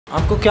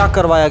आपको क्या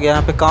करवाया गया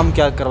यहाँ पे, काम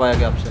क्या करवाया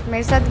गया आपसे?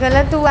 मेरे साथ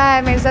गलत हुआ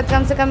है। मेरे साथ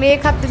कम से कम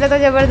 1 हफ्ते तक तो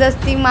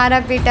ज़बरदस्ती मारा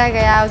पीटा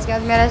गया। उसके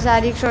बाद मेरा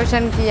शारीरिक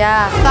शोषण किया।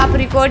 तो आप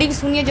रिकॉर्डिंग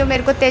सुनिए, जो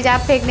मेरे को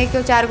तेजाब फेंकने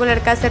की 4 को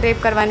लड़का से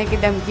रेप करवाने की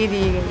धमकी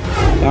दी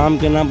गई। काम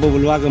के नाम पर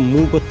बुलवा के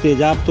मुंह को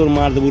तेजाब तोड़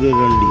मार दे पूरे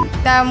रंडी।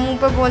 मुंह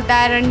पे बोलता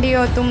है रंडी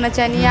हो तुम,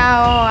 नचनिया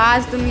हो,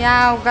 आज तुम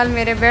यहाँ हो, कल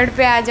मेरे बेड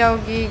पे आ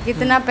जाओगी,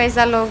 कितना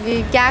पैसा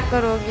लोगी, क्या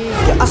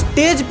करोगी।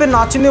 स्टेज पे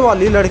नाचने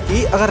वाली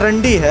लड़की अगर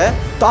रंडी है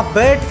तो आप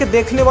बैठ के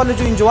देखने वाले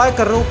जो एंजॉय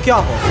कर रहे हो क्या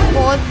हो?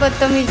 बहुत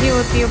बदतमीजी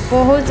होती है,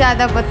 बहुत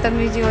ज़्यादा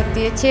बदतमीजी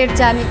होती है।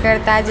 छेड़छाड़ी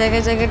करता है, जगह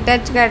जगह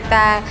टच करता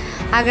है।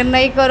 अगर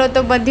नहीं करो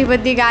तो बद्दी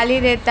बद्दी गाली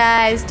देता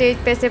है। स्टेज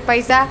पे से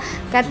पैसा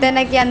कहते हैं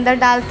ना कि अंदर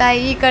डालता है,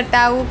 ये करता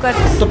है वो करता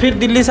है। तो फिर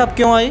दिल्ली से आप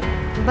क्यों आई?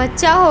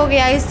 बच्चा हो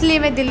गया इसलिए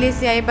मैं दिल्ली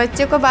से आई।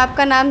 बच्चे को बाप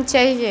का नाम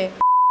चाहिए।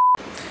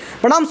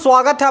 प्रणाम,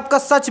 स्वागत है आपका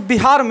सच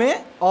बिहार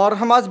में। और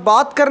हम आज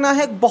बात करना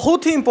है एक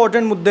बहुत ही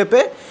इम्पोर्टेंट मुद्दे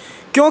पे,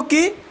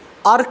 क्योंकि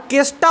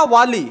आर्केस्ट्रा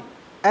वाली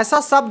ऐसा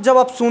शब्द जब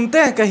आप सुनते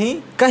हैं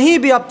कहीं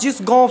भी, आप जिस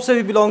गांव से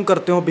भी बिलोंग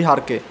करते हो बिहार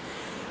के,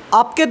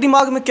 आपके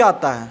दिमाग में क्या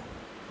आता है?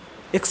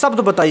 एक शब्द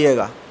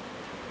बताइएगा,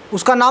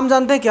 उसका नाम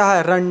जानते हैं क्या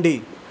है?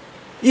 रंडी।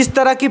 इस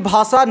तरह की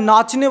भाषा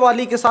नाचने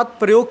वाली के साथ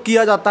प्रयोग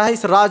किया जाता है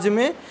इस राज्य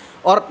में,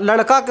 और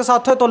लड़का के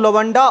साथ है तो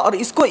लवंडा। और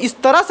इसको इस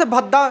तरह से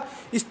भद्दा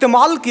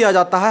इस्तेमाल किया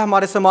जाता है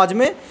हमारे समाज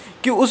में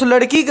कि उस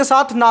लड़की के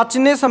साथ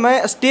नाचने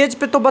समय स्टेज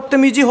पे तो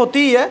बदतमीजी होती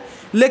ही है,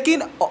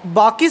 लेकिन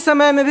बाकी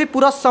समय में भी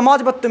पूरा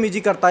समाज बदतमीजी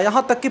करता है,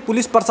 यहाँ तक कि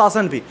पुलिस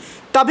प्रशासन भी।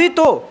 तभी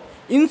तो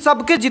इन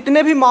सब के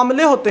जितने भी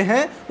मामले होते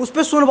हैं उस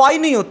पर सुनवाई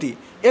नहीं होती।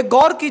 एक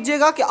गौर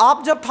कीजिएगा कि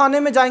आप जब थाने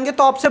में जाएंगे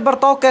तो आपसे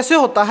बर्ताव कैसे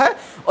होता है,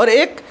 और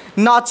एक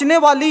नाचने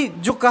वाली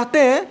जो कहते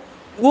हैं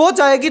वो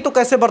जाएगी तो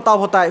कैसे बर्ताव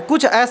होता है।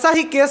 कुछ ऐसा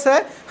ही केस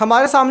है।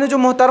 हमारे सामने जो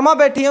मोहतरमा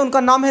बैठी है उनका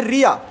नाम है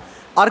रिया,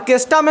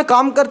 आर्केस्ट्रा में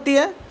काम करती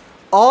है,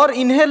 और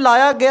इन्हें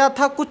लाया गया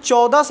था कुछ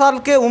 14 साल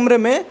के उम्र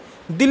में,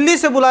 दिल्ली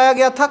से बुलाया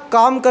गया था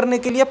काम करने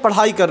के लिए,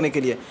 पढ़ाई करने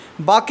के लिए।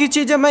 बाकी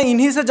चीज़ें मैं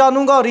इन्हीं से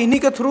जानूंगा और इन्हीं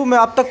के थ्रू मैं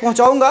आप तक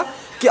पहुंचाऊंगा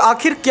कि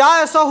आखिर क्या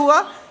ऐसा हुआ,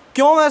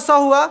 क्यों ऐसा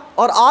हुआ,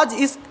 और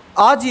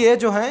आज ये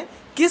जो है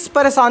किस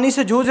परेशानी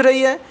से जूझ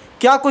रही है,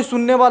 क्या कोई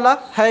सुनने वाला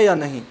है या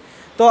नहीं।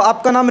 तो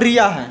आपका नाम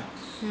रिया है।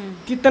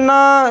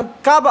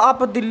 कब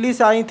आप दिल्ली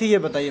से आई थी ये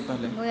बताइए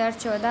पहले?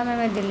 2014 में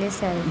मैं दिल्ली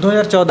से आई।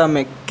 2014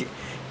 में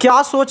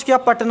क्या सोच के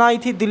आप पटना आई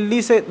थी?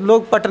 दिल्ली से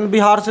लोग पटना,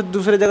 बिहार से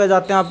दूसरे जगह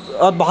जाते हैं,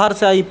 आप बाहर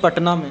से आई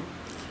पटना में।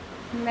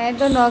 मैं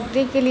तो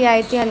नौकरी के लिए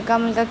आई थी, हल्का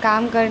मुल्का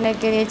काम करने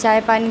के लिए,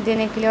 चाय पानी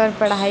देने के लिए और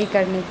पढ़ाई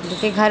करने के लिए,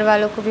 कि घर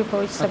वालों को भी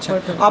बहुत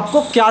सपोर्ट हो।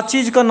 आपको क्या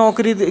चीज़ का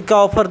नौकरी का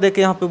ऑफर दे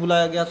के यहाँ पे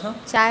बुलाया गया था?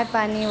 चाय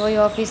पानी, वही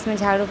ऑफिस में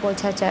झाड़ू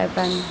पोछा चाय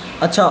पानी।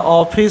 अच्छा,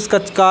 ऑफिस का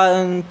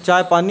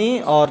चाय पानी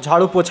और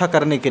झाड़ू पोछा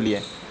करने के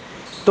लिए।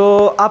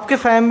 तो आपके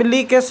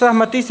फैमिली के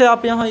सहमति से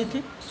आप यहाँ आई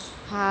थी?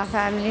 हाँ,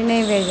 फैमिली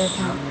ने भेजा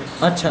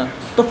था। अच्छा,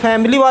 तो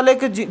फैमिली वाले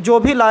के जो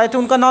भी लाए थे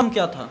उनका नाम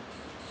क्या था?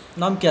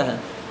 नाम क्या है?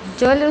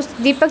 जो उस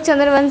दीपक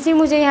चंद्रवंशी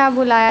मुझे यहाँ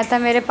बुलाया था,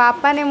 मेरे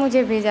पापा ने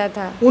मुझे भेजा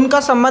था। उनका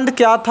संबंध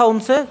क्या था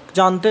उनसे,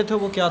 जानते थे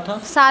वो क्या था?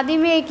 शादी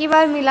में एक ही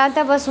बार मिला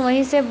था, बस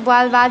वहीं से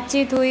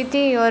बातचीत हुई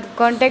थी और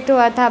कांटेक्ट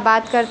हुआ था,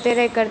 बात करते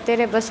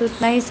रहे, बस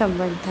उतना ही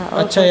संबंध था।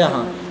 अच्छा,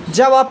 यहाँ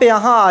जब आप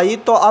यहाँ आई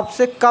तो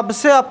आपसे कब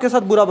से आपके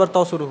साथ बुरा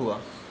बर्ताव शुरू हुआ?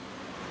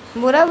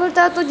 बुरा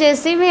बर्ताव तो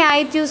जैसे ही मैं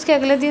आई थी उसके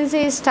अगले दिन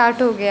से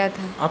स्टार्ट हो गया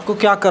था। आपको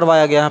क्या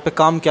करवाया गया यहाँ पे,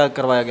 काम क्या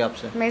करवाया गया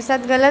आपसे? मेरे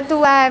साथ गलत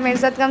हुआ है। मेरे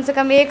साथ कम से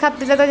कम 1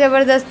 हफ्ते तक तो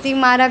ज़बरदस्ती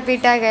मारा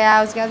पीटा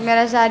गया। उसके बाद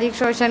मेरा शारीरिक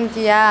शोषण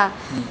किया,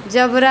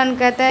 जबरन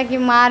कहते हैं कि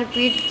मार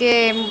पीट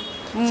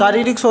के।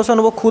 शारीरिक शोषण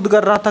वो खुद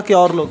कर रहा था कि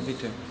और लोग भी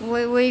थे?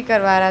 वही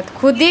करवा रहा था,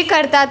 खुद ही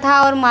करता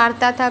था और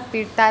मारता था,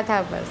 पीटता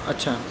था बस।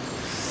 अच्छा,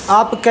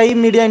 आप कई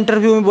मीडिया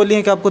इंटरव्यू में बोली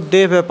हैं कि आपको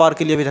देह व्यापार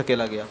के लिए भी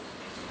धकेला गया।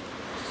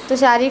 तो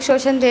शारीरिक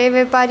शोषण, देह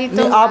व्यापारी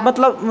तो आप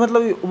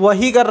मतलब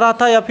वही कर रहा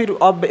था, या फिर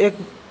अब एक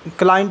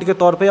क्लाइंट के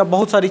तौर पे, या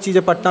बहुत सारी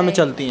चीज़ें पटना में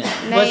चलती हैं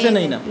वैसे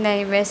नहीं ना?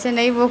 नहीं, वैसे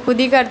नहीं, वो खुद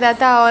ही करता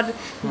था। और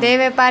देह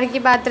व्यापार की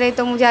बात रही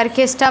तो मुझे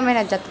आर्केस्ट्रा में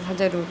नचाता था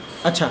जरूर।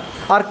 अच्छा,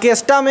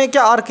 आर्केस्ट्रा में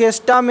क्या,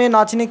 आर्केस्ट्रा में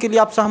नाचने के लिए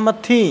आप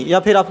सहमत थी या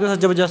फिर आपके साथ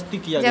जबरदस्ती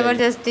किया गया?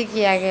 जबरदस्ती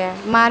किया गया,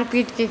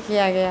 मारपीट के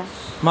किया गया।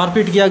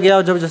 मारपीट किया गया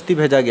और जबरदस्ती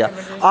भेजा गया।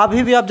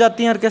 अभी भी आप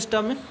जाती हैं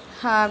आर्केस्ट्रा में?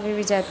 हाँ, अभी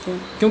भी जाती हूँ।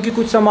 क्योंकि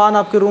कुछ सामान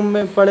आपके रूम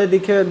में पड़े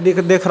देख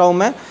रहा हूँ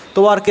मैं,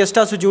 तो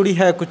आर्केस्ट्रा से जुड़ी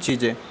है कुछ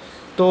चीज़ें।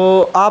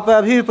 तो आप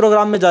अभी भी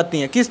प्रोग्राम में जाती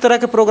हैं? किस तरह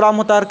के प्रोग्राम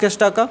होता है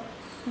आर्केस्ट्रा का?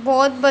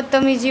 बहुत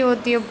बदतमीजी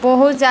होती है,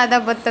 बहुत ज़्यादा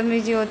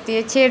बदतमीजी होती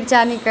है।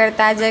 छेड़छाड़ी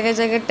करता है, जगह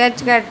जगह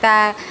टच करता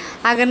है।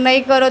 अगर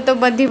नहीं करो तो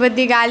बद्दी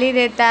बद्दी गाली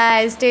देता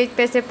है। स्टेज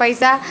पे से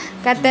पैसा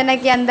कहते हैं ना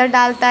कि अंदर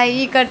डालता है,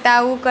 ये करता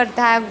है वो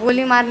करता है,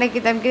 गोली मारने की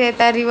धमकी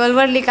देता है,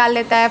 रिवॉल्वर निकाल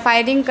लेता है,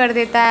 फायरिंग कर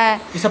देता है।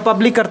 ये सब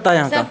पब्लिक करता है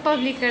यहाँ का? सब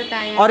पब्लिक करता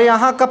है। और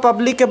यहाँ का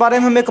पब्लिक के बारे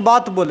में हम एक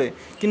बात बोले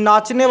कि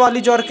नाचने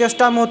वाली जो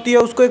आर्केस्ट्रा में होती है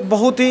उसको एक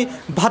बहुत ही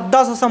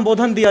भद्दा सा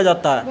संबोधन दिया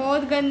जाता है।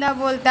 बहुत गंदा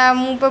बोलता है,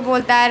 मुँह पे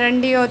बोलता है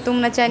रंडी हो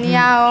तुम,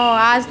 नचनिया हो,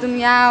 आज तुम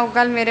यहाँ हो,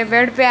 कल मेरे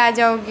बेड पे आ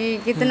जाओगी,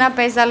 कितना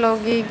पैसा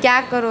लोगी, क्या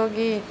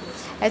करोगी,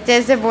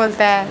 ऐसे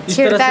बोलता है।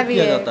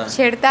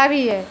 छेड़ता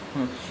भी है।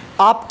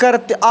 आप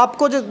करते,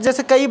 आपको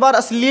जैसे कई बार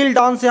अश्लील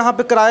डांस यहाँ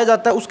पे कराया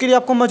जाता है, उसके लिए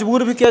आपको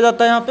मजबूर भी किया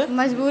जाता है यहाँ पे?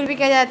 मजबूर भी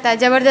किया जाता है,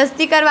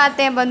 ज़बरदस्ती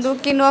करवाते हैं, बंदूक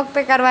की नोक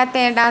पे करवाते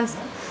हैं डांस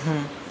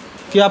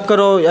कि आप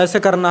करो, ऐसे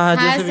करना है,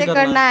 हाँ, जैसे भी ऐसे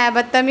करना है,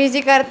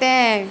 बदतमीजी करते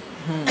हैं।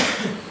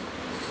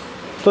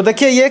 तो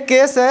देखिए ये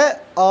केस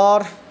है,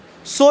 और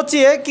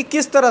सोचिए कि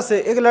किस तरह से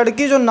एक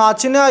लड़की जो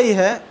नाचने आई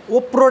है वो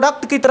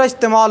प्रोडक्ट की तरह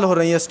इस्तेमाल हो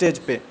रही है स्टेज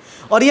पे,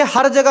 और ये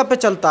हर जगह पे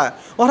चलता है।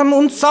 और हम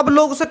उन सब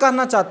लोगों से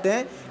कहना चाहते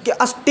हैं कि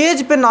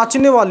स्टेज पे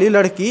नाचने वाली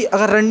लड़की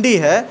अगर रंडी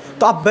है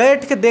तो आप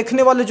बैठ के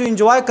देखने वाले जो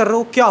एंजॉय कर रहे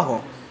हो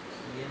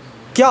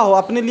क्या हो,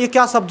 अपने लिए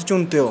क्या शब्द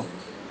चुनते हो?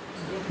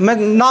 मैं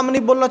नाम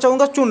नहीं बोलना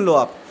चाहूँगा, चुन लो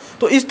आप।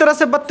 तो इस तरह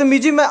से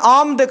बदतमीजी मैं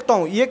आम देखता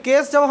हूँ। ये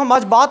केस जब हम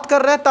आज बात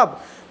कर रहे हैं तब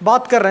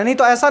बात कर रहे हैं, नहीं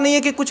तो ऐसा नहीं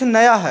है कि कुछ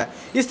नया है।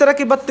 इस तरह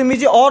की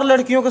बदतमीजी और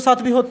लड़कियों के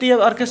साथ भी होती है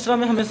ऑर्केस्ट्रा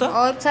में हमेशा।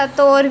 और साथ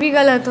तो और भी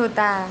गलत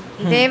होता है,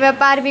 देह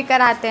व्यापार भी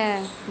कराते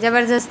हैं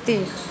ज़बरदस्ती।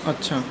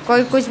 अच्छा,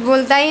 कोई कुछ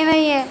बोलता ही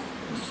नहीं है।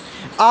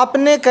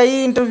 आपने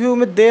कई इंटरव्यू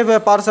में देह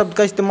व्यापार शब्द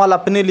का इस्तेमाल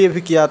अपने लिए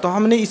भी किया, तो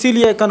हमने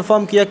इसीलिए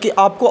कंफर्म किया कि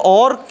आपको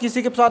और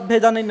किसी के साथ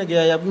भेजा नहीं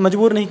गया या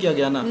मजबूर नहीं किया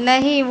गया ना?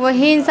 नहीं,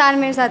 वही इंसान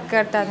मेरे साथ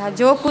करता था,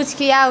 जो कुछ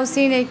किया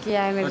उसी ने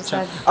किया है मेरे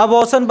साथ।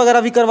 अबॉर्शन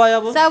वगैरह भी करवाया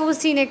वो? सब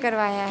उसी ने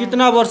करवाया है।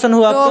 कितना अबॉर्शन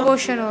हुआ? 2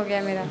 अबॉर्शन हो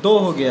गया मेरा। 2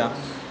 हो गया।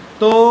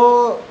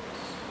 तो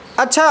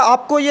अच्छा,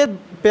 आपको ये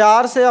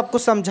प्यार से आपको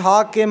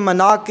समझा के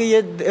मना के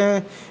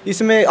ये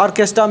इसमें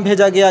ऑर्केस्ट्रा में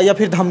भेजा गया या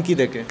फिर धमकी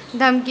देके?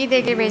 धमकी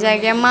देके भेजा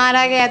गया,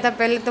 मारा गया था।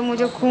 पहले तो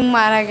मुझे खूब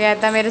मारा गया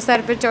था, मेरे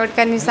सर पे चोट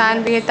का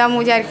निशान भी है, तब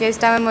मुझे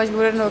ऑर्केस्ट्रा में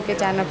मजबूरन होके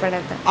जाना पड़ा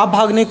था। आप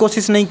भागने की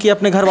कोशिश नहीं की?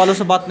 अपने घर वालों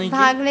से बात नहीं की?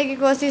 भागने की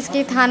कोशिश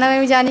की, थाना में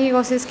भी जाने की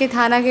कोशिश की,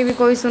 थाना की भी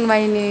कोई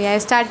सुनवाई नहीं है।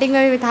 स्टार्टिंग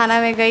में भी थाना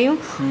में गई हूँ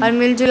और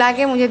मिलजुला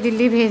के मुझे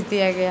दिल्ली भेज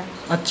दिया गया।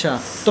 अच्छा,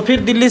 तो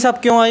फिर दिल्ली से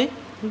आप क्यों आई?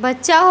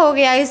 बच्चा हो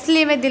गया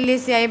इसलिए मैं दिल्ली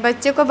से आई,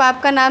 बच्चे को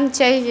बाप का नाम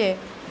चाहिए।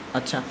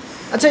 अच्छा,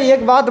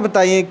 एक बात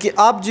बताइए कि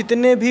आप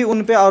जितने भी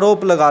उन पे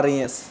आरोप लगा रही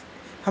हैं,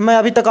 मैं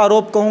अभी तक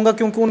आरोप कहूँगा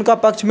क्योंकि उनका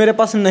पक्ष मेरे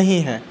पास नहीं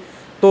है,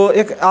 तो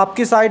एक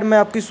आपकी साइड मैं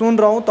आपकी सुन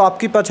रहा हूँ तो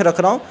आपकी पक्ष रख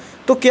रहा हूँ।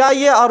 तो क्या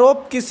ये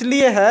आरोप किस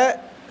लिए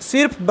है?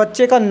 सिर्फ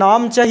बच्चे का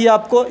नाम चाहिए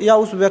आपको या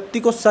उस व्यक्ति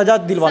को सज़ा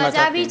दिलवाना चाहते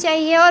हैं? सज़ा भी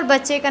चाहिए और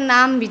बच्चे का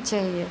नाम भी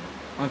चाहिए।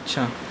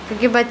 अच्छा,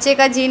 क्योंकि बच्चे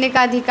का जीने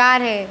का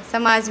अधिकार है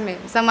समाज में।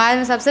 समाज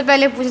में सबसे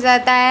पहले पूछा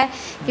जाता है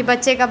कि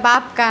बच्चे का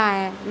बाप कहाँ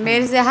है।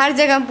 मेरे से हर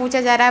जगह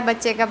पूछा जा रहा है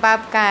बच्चे का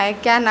बाप कहाँ है,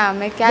 क्या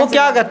नाम है, क्या वो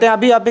क्या कहते हैं?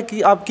 अभी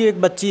आपकी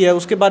एक बच्ची है,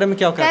 उसके बारे में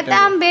क्या कहते हैं?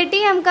 हम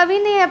बेटी हम कभी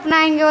नहीं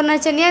अपनाएंगे और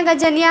नचनिया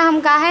गजनिया हम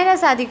काहे ना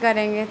शादी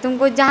करेंगे।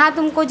 तुमको जहाँ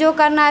तुमको जो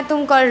करना है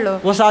तुम कर लो।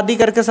 वो शादी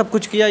करके सब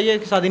कुछ किया,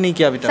 ये शादी नहीं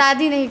किया अभी तक?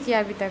 शादी नहीं किया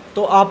अभी तक।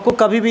 तो आपको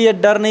कभी भी ये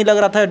डर नहीं लग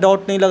रहा था,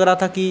 डाउट नहीं लग रहा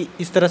था कि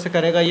इस तरह से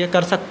करेगा, ये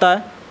कर सकता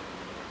है?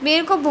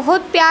 मेरे को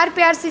बहुत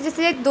प्यार से,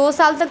 जैसे 2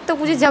 साल तक तो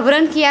मुझे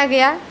जबरन किया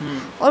गया,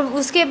 और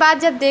उसके बाद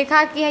जब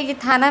देखा कि ये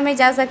थाना में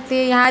जा सकती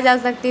है, यहाँ जा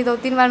सकती है,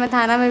 2-3 बार मैं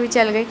थाना में भी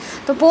चल गई,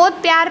 तो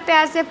बहुत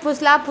प्यार से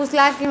फुसला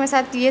के मेरे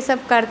साथ ये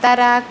सब करता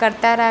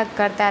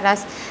रहा।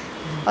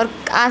 और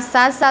आज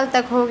 7 साल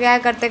तक हो गया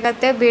करते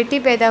करते। बेटी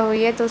पैदा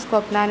हुई है तो उसको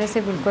अपनाने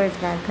से बिल्कुल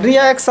इनकार कर।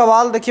 रिया, एक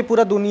सवाल देखिए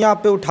पूरा दुनिया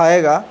पे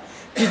उठाएगा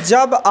कि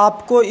जब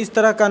आपको इस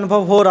तरह का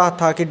अनुभव हो रहा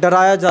था कि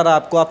डराया जा रहा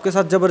है आपके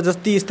साथ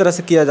ज़बरदस्ती इस तरह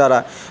से किया जा रहा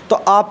है, तो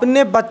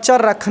आपने बच्चा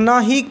रखना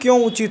ही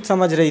क्यों उचित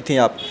समझ रही थी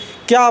आप?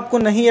 क्या आपको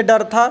नहीं ये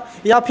डर था,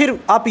 या फिर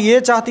आप ये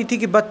चाहती थी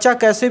कि बच्चा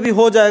कैसे भी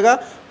हो जाएगा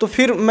तो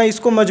फिर मैं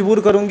इसको मजबूर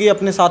करूंगी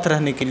अपने साथ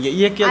रहने के लिए?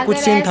 ये क्या कुछ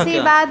सीन था? ऐसी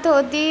बात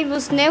होती,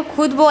 उसने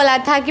खुद बोला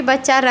था कि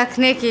बच्चा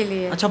रखने के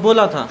लिए। अच्छा,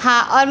 बोला था?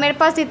 हाँ, और मेरे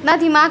पास इतना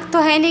दिमाग तो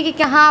है नहीं कि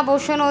कहाँ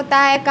अबॉर्शन होता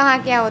है,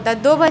 कहाँ क्या होता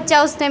है। 2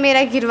 बच्चा उसने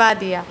मेरा गिरवा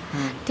दिया,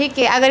 ठीक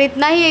है। अगर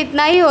इतना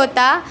ही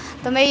होता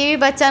तो मैं ये भी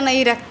बच्चा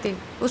नहीं रखती,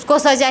 उसको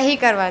सजा ही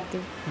करवाती।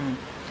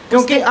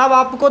 क्योंकि अब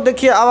आपको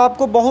देखिए, अब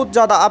आपको बहुत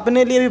ज़्यादा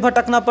अपने लिए भी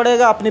भटकना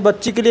पड़ेगा, अपनी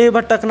बच्ची के लिए भी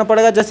भटकना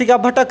पड़ेगा, जैसे कि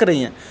आप भटक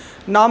रही हैं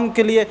नाम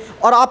के लिए।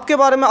 और आपके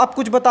बारे में आप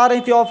कुछ बता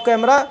रही थी ऑफ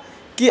कैमरा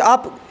कि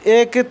आप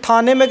एक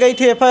थाने में गई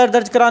थी FIR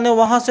दर्ज कराने,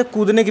 वहाँ से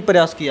कूदने की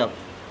प्रयास किया।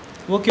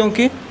 वो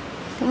क्योंकि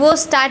वो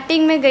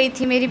स्टार्टिंग में गई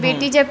थी, मेरी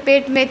बेटी जब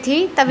पेट में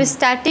थी तब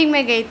स्टार्टिंग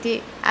में गई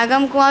थी।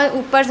 अगम कुआं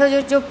ऊपर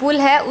से जो पुल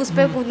है उस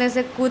पर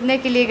कूदने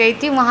के लिए गई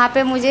थी। वहाँ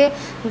पे मुझे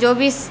जो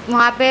भी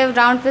वहाँ पे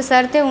राउंड पे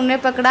सर थे उन्हें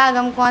पकड़ा,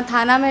 अगम कुआं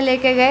थाना में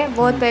लेके गए।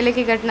 बहुत पहले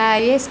की घटना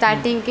है ये,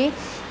 स्टार्टिंग की,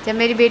 जब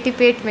मेरी बेटी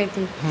पेट में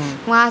थी।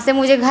 वहाँ से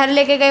मुझे घर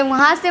लेके गए,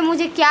 वहाँ से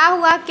मुझे क्या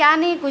हुआ क्या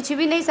नहीं कुछ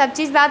भी नहीं, सब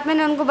चीज़ बात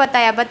मैंने उनको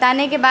बताया।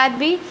 बताने के बाद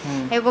भी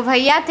एक वो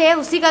भैया थे,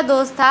 उसी का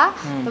दोस्त था,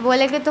 तो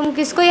बोले कि तुम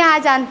किसको यहाँ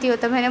जानती हो?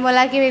 तो मैंने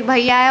बोला कि एक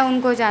भैया है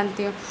उनको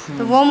जानती हूँ।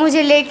 तो वो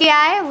मुझे लेके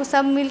आए, वो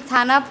सब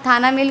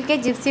थाना मिल के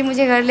जिप्सी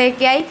मुझे घर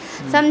लेके आई,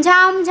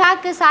 समझा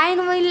के साइन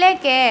वाइन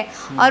लेके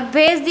और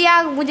भेज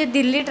दिया। मुझे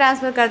दिल्ली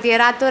ट्रांसफ़र कर दिया,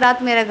 रातों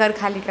रात मेरा घर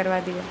खाली करवा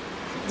दिया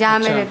जहाँ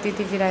मैं रहती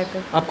थी किराए पे।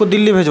 आपको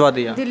दिल्ली भिजवा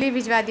दिया? दिल्ली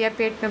भिजवा दिया,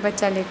 पेट में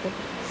बच्चा लेके।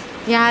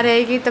 यहाँ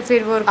रहेगी तो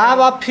फिर वो।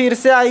 अब आप फिर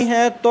से आई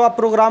हैं तो आप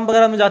प्रोग्राम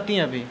वगैरह में जाती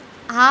हैं अभी?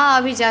 हाँ,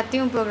 अभी जाती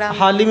हूँ प्रोग्राम।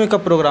 हाल ही में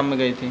कब प्रोग्राम में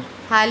गई थी?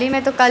 हाल ही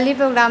में तो कल ही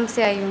प्रोग्राम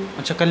से आई हूँ।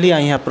 अच्छा, कल ही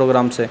आई हैं आप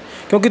प्रोग्राम से?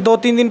 क्योंकि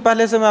 2-3 दिन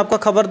पहले से मैं आपका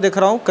खबर देख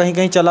रहा हूँ, कहीं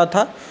कहीं चला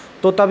था,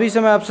 तो तभी से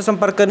मैं आपसे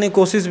संपर्क करने की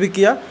कोशिश भी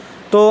किया।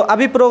 तो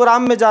अभी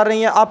प्रोग्राम में जा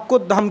रही हैं, आपको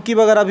धमकी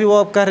वगैरह भी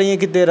वो कह रही हैं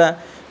कि दे रहा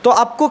है, तो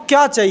आपको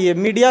क्या चाहिए,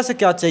 मीडिया से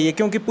क्या चाहिए?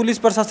 क्योंकि पुलिस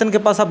प्रशासन के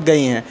पास आप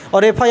गई हैं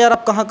और एफआईआर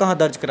आप कहाँ कहाँ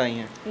दर्ज कराई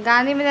हैं?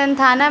 गांधी मैदान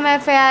थाना में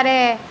एफआईआर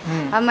है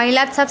और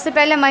महिला, सबसे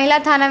पहले महिला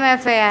थाना में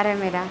एफआईआर है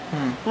मेरा।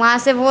 वहाँ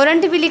से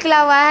वारंट भी निकला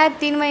हुआ है,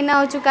 3 महीना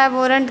हो चुका है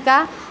वारंट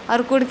का,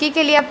 और कुर्की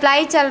के लिए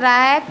अप्लाई चल रहा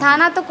है।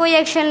 थाना तो कोई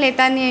एक्शन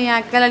लेता नहीं है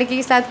यहाँ का, लड़की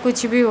के साथ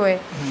कुछ भी हुए।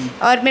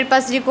 और मेरे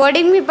पास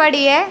रिकॉर्डिंग भी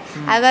पड़ी है।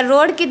 अगर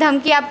रोड की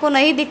धमकी आपको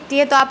नहीं दिखती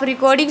है तो आप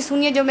रिकॉर्डिंग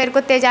सुनिए, जो मेरे को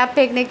तेजाब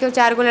फेंकने की और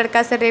 4 को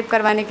लड़का से रेप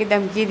करवाने की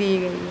धमकी दी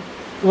गई है।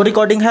 वो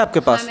रिकॉर्डिंग है आपके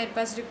पास? हाँ, मेरे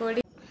पास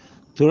रिकॉर्डिंग।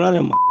 तोरा ने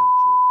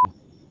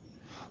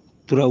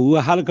तोरा वो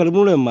हाल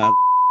करबू ने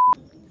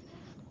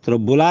तोरा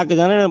बुला के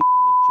जाने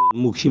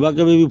मुखिबा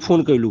के भी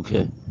फोन कैलू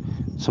है,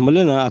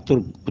 समझले ना?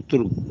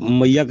 तोर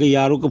मैया के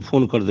यारों के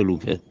फोन कर दिलू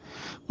है,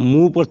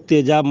 मुंह पर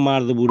तेजाब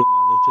मार देबू रे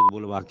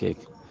बोलवा के,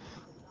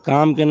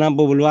 काम के नाम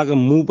पर बोलवा के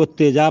मुंह पर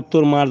तेजाब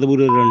तोर मार देबू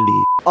रे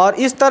रंडी। और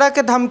इस तरह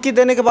के धमकी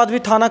देने के बाद भी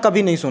थाना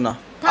कभी नहीं सुना,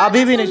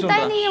 अभी भी नहीं सुनता?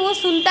 नहीं है, वो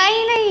सुनता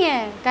ही नहीं है।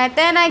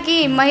 कहते हैं ना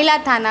कि महिला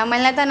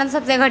थाना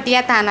सबसे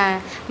घटिया थाना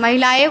है,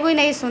 महिलाएं कोई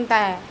नहीं सुनता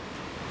है।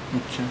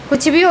 अच्छा,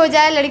 कुछ भी हो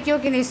जाए लड़कियों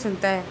की नहीं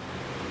सुनता है।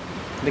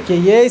 देखिए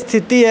ये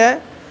स्थिति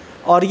है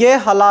और ये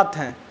हालात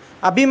हैं।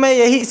 अभी मैं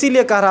यही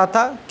इसीलिए कह रहा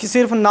था कि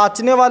सिर्फ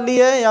नाचने वाली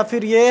है या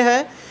फिर ये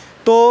है,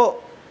 तो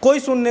कोई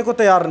सुनने को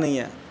तैयार नहीं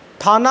है।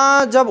 थाना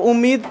जब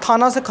उम्मीद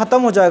थाना से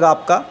ख़त्म हो जाएगा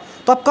आपका,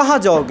 तो आप कहाँ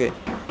जाओगे?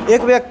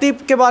 एक व्यक्ति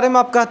के बारे में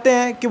आप कहते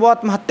हैं कि वो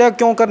आत्महत्या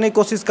क्यों करने की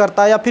कोशिश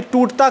करता है या फिर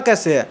टूटता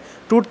कैसे है?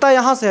 टूटता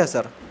यहाँ से है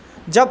सर,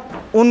 जब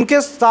उनके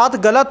साथ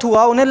गलत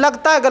हुआ, उन्हें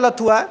लगता है गलत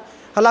हुआ है,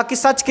 हालांकि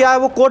सच क्या है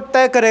वो कोर्ट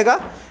तय करेगा,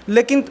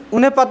 लेकिन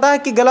उन्हें पता है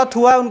कि गलत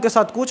हुआ है उनके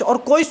साथ कुछ, और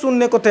कोई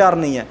सुनने को तैयार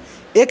नहीं है।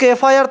 एक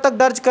एफआईआर तक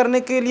दर्ज करने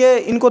के लिए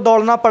इनको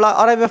दौड़ना पड़ा।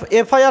 और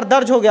एफआईआर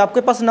दर्ज हो गया,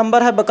 आपके पास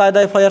नंबर है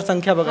बाकायदा, एफआईआर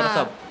संख्या वगैरह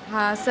सब?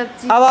 हाँ, सब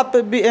चीज़। अब आप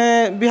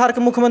बिहार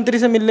के मुख्यमंत्री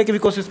से मिलने की भी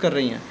कोशिश कर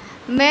रही हैं?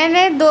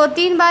 मैंने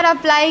 2-3 बार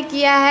अप्लाई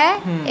किया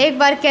है, एक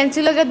बार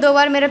कैंसिल हो गया, 2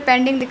 बार मेरे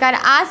पेंडिंग दिखा रहा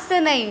है। आज से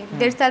नहीं,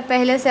 1.5 साल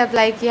पहले से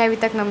अप्लाई किया, अभी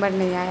तक नंबर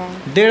नहीं आया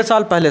है। 1.5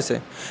 साल पहले से?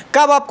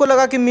 कब आपको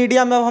लगा कि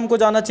मीडिया में अब हमको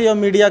जाना चाहिए और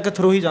मीडिया के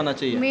थ्रू ही जाना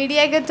चाहिए?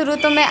 मीडिया के थ्रू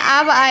तो मैं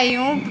अब आई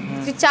हूँ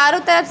कि चारों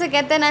तरफ से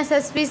कहते हैं ना,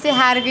 एसएसपी से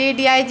हार गई,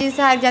 डीआईजी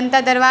से हार,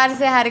 जनता दरबार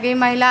से हार गई,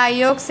 महिला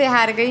आयोग से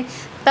हार गई,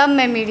 तब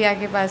मैं मीडिया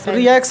के पास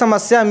आई। यह एक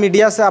समस्या,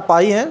 मीडिया से आप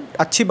आई हैं,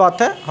 अच्छी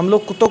बात है, हम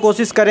लोग तो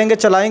कोशिश करेंगे,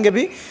 चलाएंगे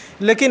भी,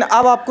 लेकिन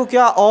अब आपको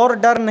क्या और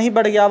डर नहीं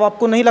बढ़ गया? अब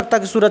आपको नहीं लगता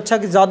कि सुरक्षा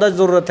की ज़्यादा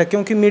ज़रूरत है?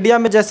 क्योंकि मीडिया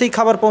में जैसे ही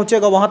खबर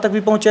पहुंचेगा वहां तक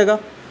भी पहुंचेगा,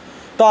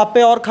 तो आप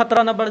पे और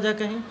खतरा ना बढ़ जाए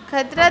कहीं?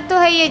 खतरा तो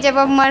है ये, जब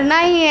अब मरना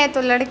ही है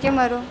तो लड़के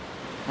मरो।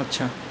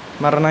 अच्छा,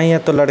 मरना ही है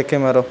तो लड़के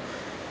मरो,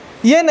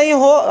 ये नहीं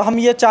हो। हम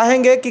ये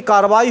चाहेंगे कि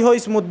कार्रवाई हो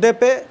इस मुद्दे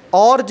पे,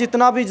 और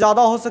जितना भी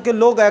ज़्यादा हो सके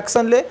लोग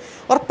एक्शन ले।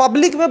 और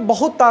पब्लिक में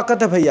बहुत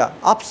ताकत है भैया,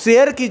 आप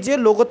शेयर कीजिए,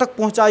 लोगों तक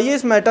पहुंचाइए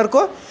इस मैटर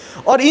को।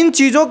 और इन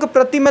चीज़ों के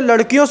प्रति मैं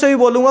लड़कियों से भी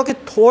बोलूँगा कि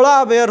थोड़ा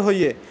अवेयर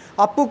होइए।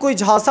 आपको कोई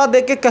झांसा दे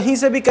के कहीं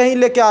से भी कहीं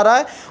लेके आ रहा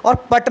है, और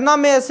पटना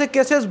में ऐसे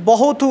केसेस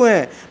बहुत हुए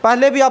हैं।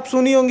 पहले भी आप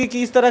सुनी होंगी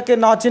कि इस तरह के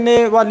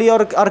नाचने वाली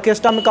और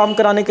ऑर्केस्ट्रा में काम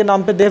कराने के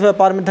नाम पे देह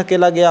व्यापार में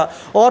धकेला गया,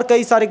 और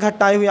कई सारी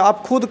घटनाएं हुई।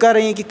 आप खुद कह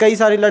रही हैं कि कई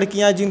सारी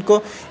लड़कियां हैं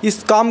जिनको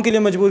इस काम के लिए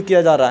मजबूर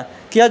किया जा रहा है।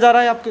 किया जा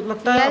रहा है, आपको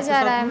लगता है? किया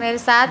जा रहा है, मेरे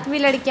साथ भी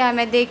लड़कियां,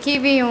 मैं देखी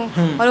भी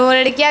हूँ, और वो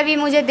लड़कियां भी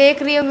मुझे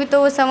देख रही होंगी तो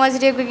वो समझ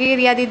रही होगी कि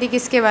रिया दीदी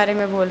किसके बारे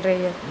में बोल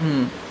रही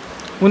है।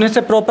 उन्हें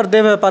से प्रॉपर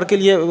देह व्यापार के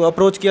लिए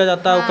अप्रोच किया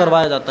जाता है, वो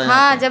करवाया जाता है?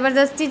 हाँ,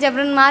 ज़बरदस्ती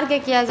जबरन मार के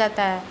किया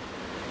जाता है।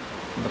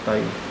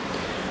 बताइए।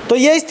 तो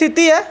ये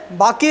स्थिति है,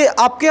 बाकी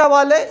आपके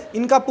हवाले।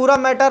 इनका पूरा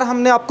मैटर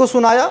हमने आपको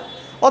सुनाया,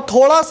 और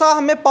थोड़ा सा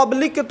हमें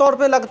पब्लिक के तौर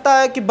पे लगता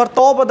है कि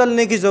बर्ताव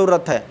बदलने की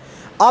ज़रूरत है।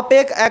 आप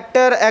एक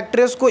एक्टर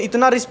एक्ट्रेस को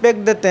इतना रिस्पेक्ट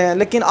देते हैं,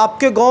 लेकिन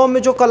आपके गांव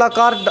में जो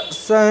कलाकार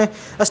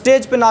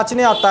स्टेज पे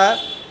नाचने आता है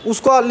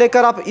उसको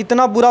लेकर आप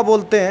इतना बुरा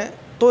बोलते हैं,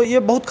 तो ये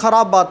बहुत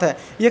ख़राब बात है।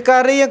 ये कह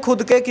रही है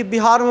खुद के कि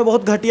बिहार में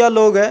बहुत घटिया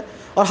लोग हैं,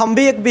 और हम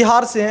भी एक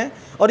बिहार से हैं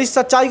और इस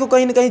सच्चाई को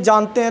कहीं ना कहीं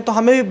जानते हैं, तो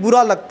हमें भी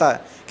बुरा लगता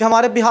है कि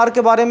हमारे बिहार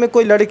के बारे में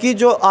कोई लड़की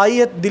जो आई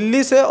है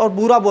दिल्ली से और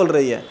बुरा बोल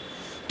रही है,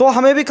 तो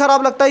हमें भी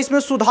ख़राब लगता है। इसमें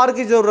सुधार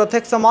की ज़रूरत है,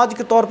 एक समाज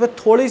के तौर पर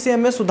थोड़ी सी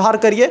हमें सुधार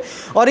करिए,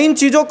 और इन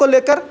चीज़ों को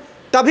लेकर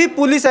तभी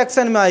पुलिस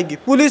एक्शन में आएगी।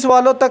 पुलिस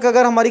वालों तक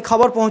अगर हमारी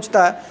खबर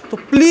पहुँचता है तो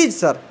प्लीज़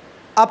सर,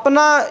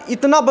 अपना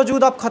इतना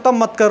वजूद आप ख़त्म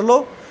मत कर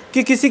लो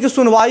कि किसी की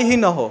सुनवाई ही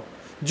ना हो।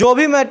 जो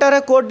भी मैटर है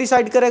कोर्ट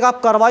डिसाइड करेगा,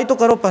 आप कार्रवाई तो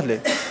करो पहले।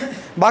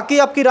 बाकी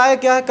आपकी राय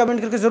क्या है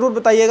कमेंट करके ज़रूर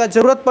बताइएगा।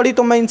 ज़रूरत पड़ी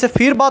तो मैं इनसे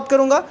फिर बात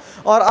करूंगा।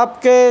 और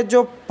आपके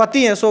जो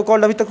पति हैं, सो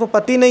कॉल्ड, अभी तक तो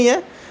पति नहीं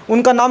है,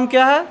 उनका नाम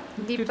क्या है?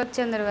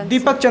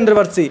 दीपक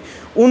चंद्रवंशी।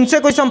 उनसे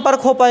कोई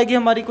संपर्क हो पाएगी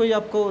हमारी, कोई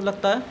आपको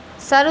लगता है?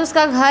 सर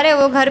उसका घर है,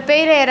 वो घर पे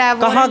ही रह रहा है।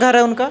 कहाँ घर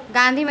है उनका?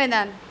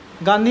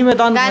 गांधी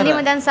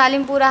मैदान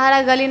सालिमपुरा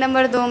हरा गली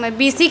नंबर 2 में।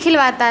 बीसी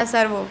खिलवाता है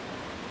सर वो।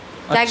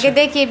 जाके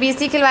देखिए,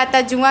 बीसी खिलवाता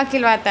है, जुआ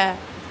खिलवाता है।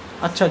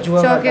 अच्छा,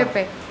 जुआ चौके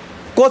पे।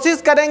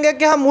 कोशिश करेंगे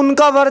कि हम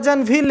उनका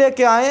वर्जन भी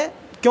लेके आएँ,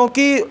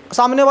 क्योंकि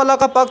सामने वाला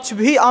का पक्ष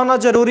भी आना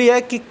ज़रूरी है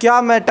कि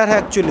क्या मैटर है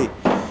एक्चुअली।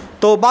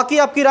 तो बाकी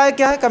आपकी राय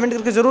क्या है कमेंट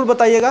करके ज़रूर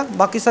बताइएगा।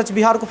 बाकी सच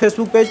बिहार को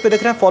फेसबुक पेज पे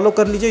देख रहे हैं फॉलो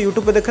कर लीजिए,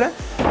 यूट्यूब पे देख रहे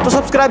हैं तो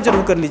सब्सक्राइब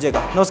जरूर कर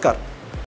लीजिएगा। नमस्कार।